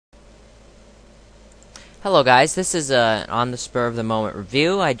Hello guys, this is on the spur of the moment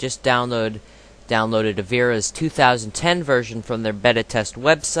review. I just downloaded Avira's 2010 version from their beta test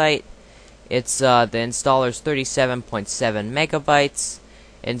website. It's the installer's 37.7 megabytes.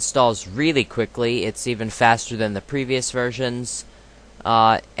 Installs really quickly. It's even faster than the previous versions.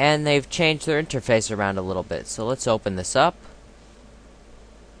 And they've changed their interface around a little bit. So let's open this up.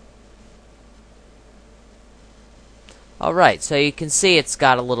 Alright, so you can see it's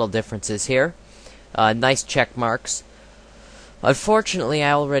got a little differences here. Nice check marks. Unfortunately,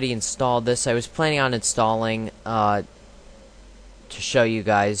 I already installed this. I was planning on installing to show you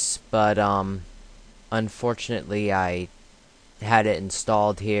guys, but unfortunately I had it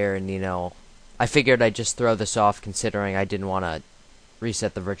installed here, and I figured I'd just throw this off considering I didn't want to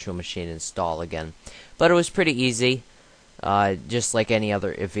reset the virtual machine and install again. But it was pretty easy, just like any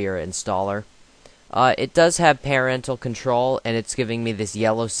other Avira installer. It does have parental control, and it's giving me this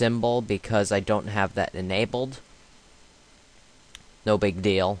yellow symbol because I don't have that enabled. No big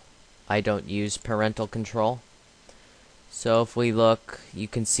deal. I don't use parental control. So if we look, you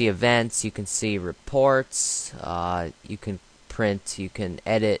can see events, you can see reports, you can print, you can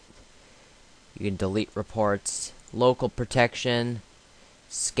edit, you can delete reports, local protection,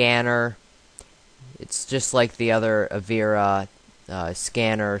 scanner. It's just like the other Avira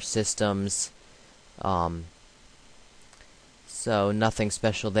scanner systems. So nothing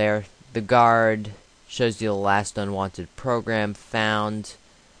special there. The guard shows you the last unwanted program found.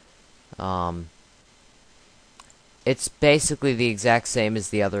 It's basically the exact same as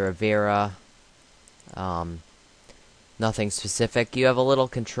the other Avira. Nothing specific. You have a little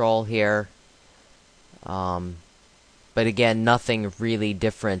control here. But again, nothing really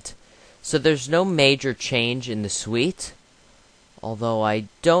different. So there's no major change in the suite. Although I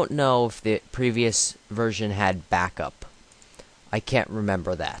don't know if the previous version had backup. I can't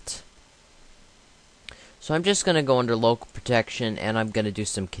remember that. So I'm just going to go under local protection, and I'm going to do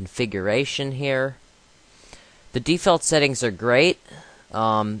some configuration here. The default settings are great.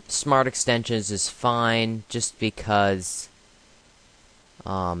 Smart extensions is fine, just because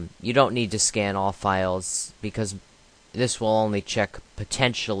you don't need to scan all files, because this will only check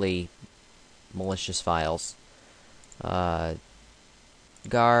potentially malicious files.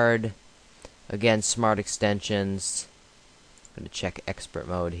 Guard, again, smart extensions. I'm going to check expert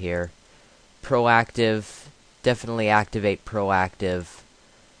mode here. Proactive, definitely activate proactive.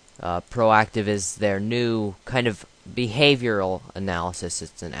 Proactive is their new kind of behavioral analysis.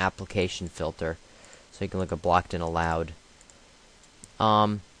 It's an application filter, so you can look at blocked and allowed.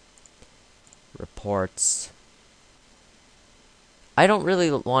 Reports. I don't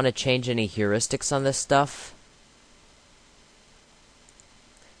really want to change any heuristics on this stuff,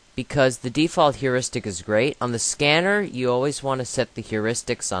 because the default heuristic is great. On the scanner, you always want to set the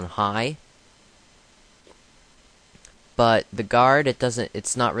heuristics on high. But the guard,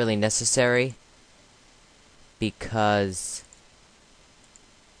 it's not really necessary, because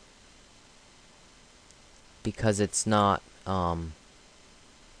it's not,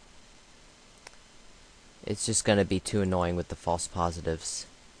 it's just going to be too annoying with the false positives.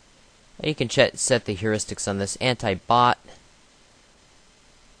 And you can set the heuristics on this anti-bot.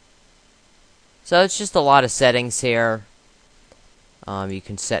 So it's just a lot of settings here. You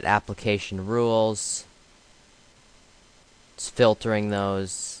can set application rules. It's filtering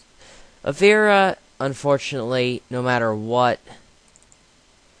those. Avira, unfortunately, no matter what,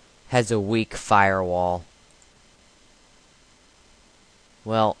 has a weak firewall.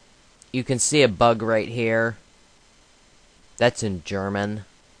 Well, you can see a bug right here. That's in German.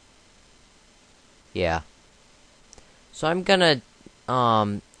 Yeah. So I'm gonna,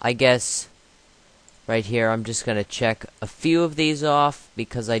 I guess, right here, I'm just going to check a few of these off,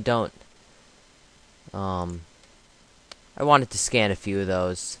 because I don't, I wanted to scan a few of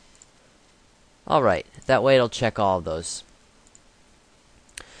those. Alright, that way it'll check all of those.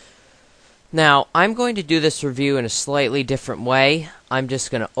 Now, I'm going to do this review in a slightly different way. I'm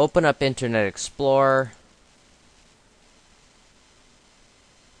just going to open up Internet Explorer.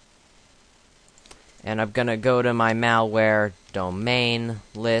 And I'm going to go to my malware domain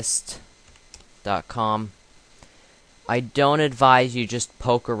list.com. I don't advise you just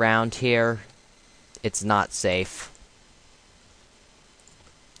poke around here. It's not safe.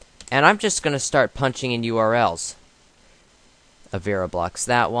 And I'm just going to start punching in URLs. Avira blocks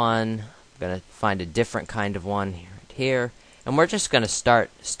that one. I'm going to find a different kind of one right here. And we're just going to start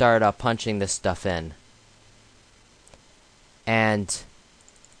punching this stuff in. And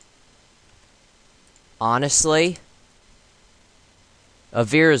honestly,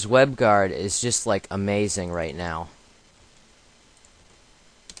 Avira's WebGuard is just like amazing right now.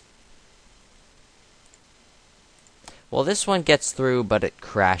 Well, this one gets through, but it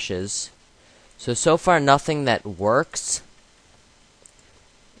crashes. So far nothing that works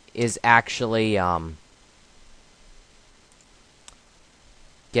is actually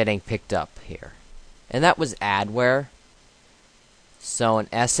getting picked up here. And that was adware. So in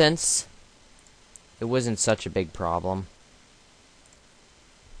essence, it wasn't such a big problem.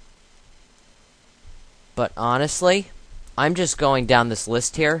 But honestly, I'm just going down this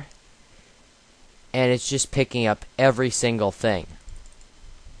list here, and it's just picking up every single thing.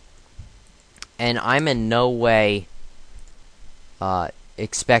 And I'm in no way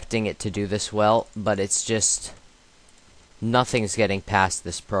expecting it to do this well, but it's just nothing's getting past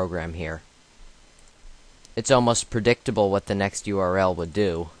this program here. It's almost predictable what the next URL would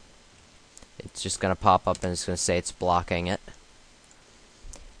do. It's just going to pop up and it's going to say it's blocking it.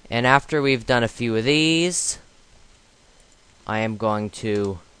 And after we've done a few of these, I am going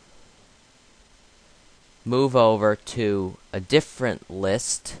to move over to a different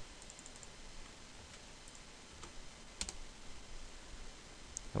list.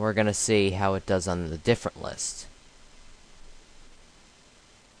 And we're going to see how it does on the different list.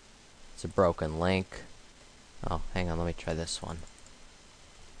 It's a broken link. Oh, hang on, let me try this one.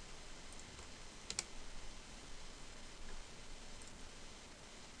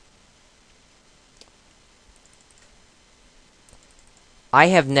 I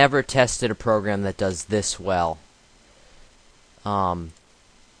have never tested a program that does this well.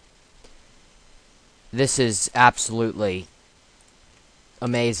 This is absolutely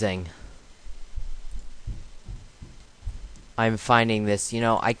amazing. I'm finding this,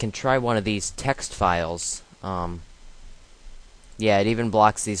 I can try one of these text files. Yeah, it even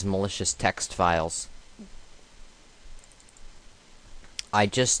blocks these malicious text files. I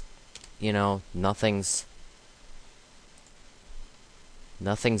just, nothing's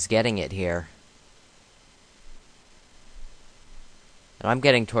getting it here. And I'm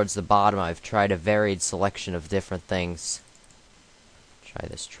getting towards the bottom. I've tried a varied selection of different things. Try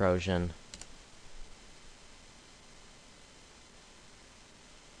this Trojan.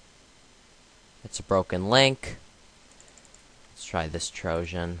 It's a broken link. Let's try this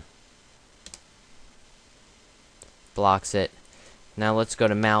Trojan. Blocks it. Now let's go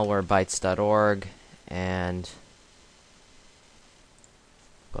to malwarebytes.org and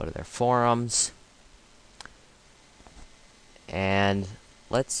go to their forums. And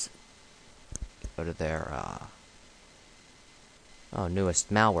let's go to their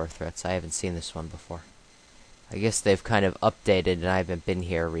newest malware threats. I haven't seen this one before. I guess they've kind of updated and I haven't been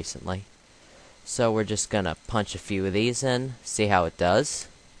here recently. So we're just gonna punch a few of these in, see how it does.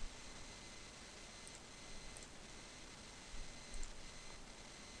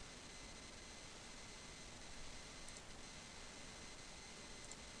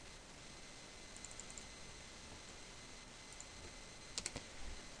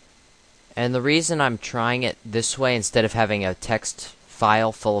 And the reason I'm trying it this way instead of having a text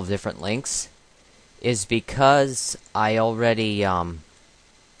file full of different links is because I already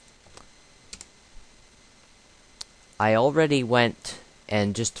went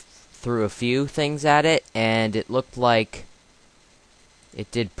and just threw a few things at it, and it looked like it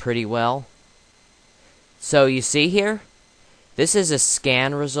did pretty well. So you see here, this is a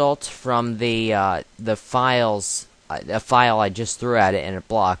scan result from the files, a file I just threw at it and it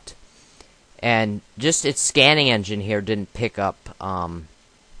blocked. And just its scanning engine here didn't pick up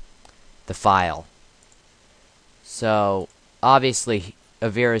the file. So obviously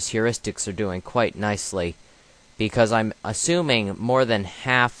Avira's heuristics are doing quite nicely, because I'm assuming more than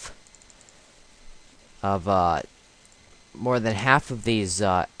half of these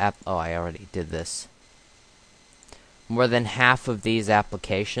I already did this. More than half of these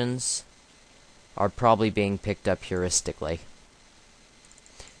applications are probably being picked up heuristically.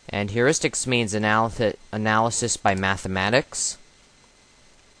 And heuristics means analysis by mathematics.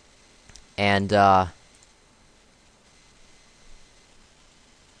 And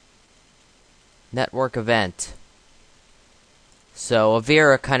network event. So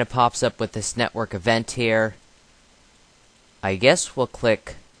Avira kind of pops up with this network event here. I guess we'll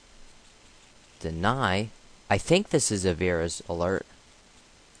click deny. I think this is Avira's alert.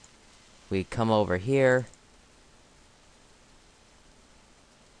 We come over here.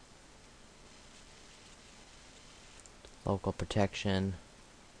 Local protection.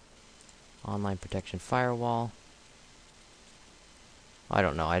 Online protection firewall. I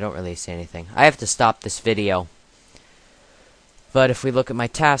don't know. I don't really see anything. I have to stop this video. But if we look at my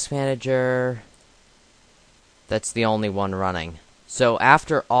task manager, that's the only one running. So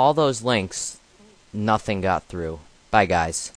after all those links, nothing got through. Bye, guys.